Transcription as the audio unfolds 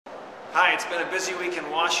Hi, it's been a busy week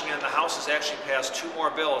in Washington. The House has actually passed 2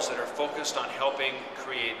 more bills that are focused on helping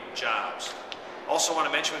create jobs. Also want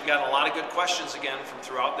to mention we've gotten a lot of good questions again from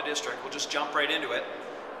throughout the district. We'll just jump right into it.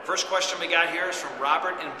 First question we got here is from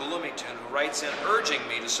Robert in Bloomington, who writes in urging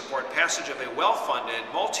me to support passage of a well-funded,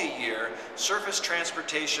 multi-year surface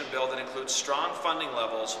transportation bill that includes strong funding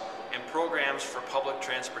levels and programs for public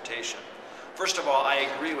transportation. First of all, I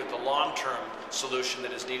agree with the long-term solution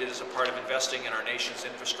that is needed as a part of investing in our nation's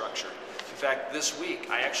infrastructure. In fact, this week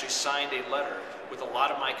I actually signed a letter with a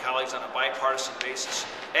lot of my colleagues on a bipartisan basis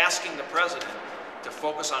asking the President to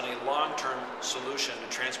focus on a long-term solution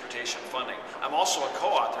to transportation funding. I'm also a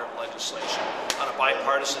co-author of legislation on a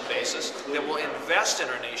bipartisan basis that will invest in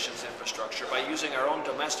our nation's infrastructure by using our own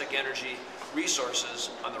domestic energy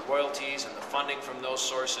resources on the royalties and the funding from those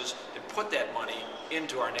sources and put that money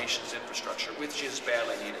into our nation's infrastructure, which is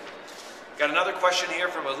badly needed. Got another question here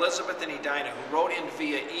from Elizabeth in Edina, who wrote in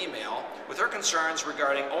via email with her concerns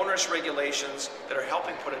regarding onerous regulations that are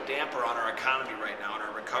helping put a damper on our economy right now and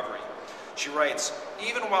our recovery. She writes,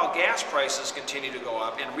 even while gas prices continue to go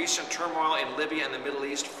up and recent turmoil in Libya and the Middle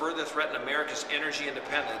East further threaten America's energy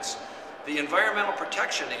independence, the Environmental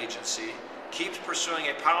Protection Agency keeps pursuing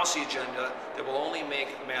a policy agenda that will only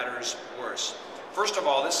make matters worse. First of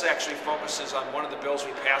all, this actually focuses on one of the bills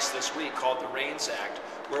we passed this week called the RAINS Act,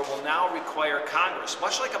 where it will now require Congress,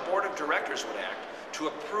 much like a board of directors would act, to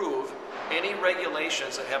approve any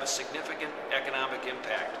regulations that have a significant economic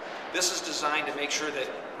impact. This is designed to make sure that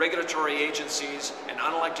regulatory agencies and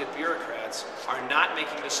unelected bureaucrats are not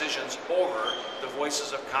making decisions over the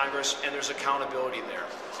voices of Congress, and there's accountability there.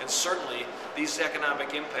 And certainly, these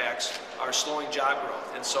economic impacts are slowing job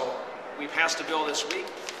growth. And so we passed a bill this week.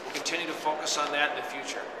 We'll continue to focus on that in the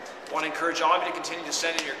future. I want to encourage all of you to continue to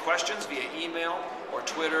send in your questions via email or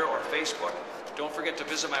Twitter or Facebook. Don't forget to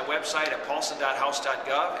visit my website at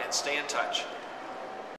paulsen.house.gov and stay in touch.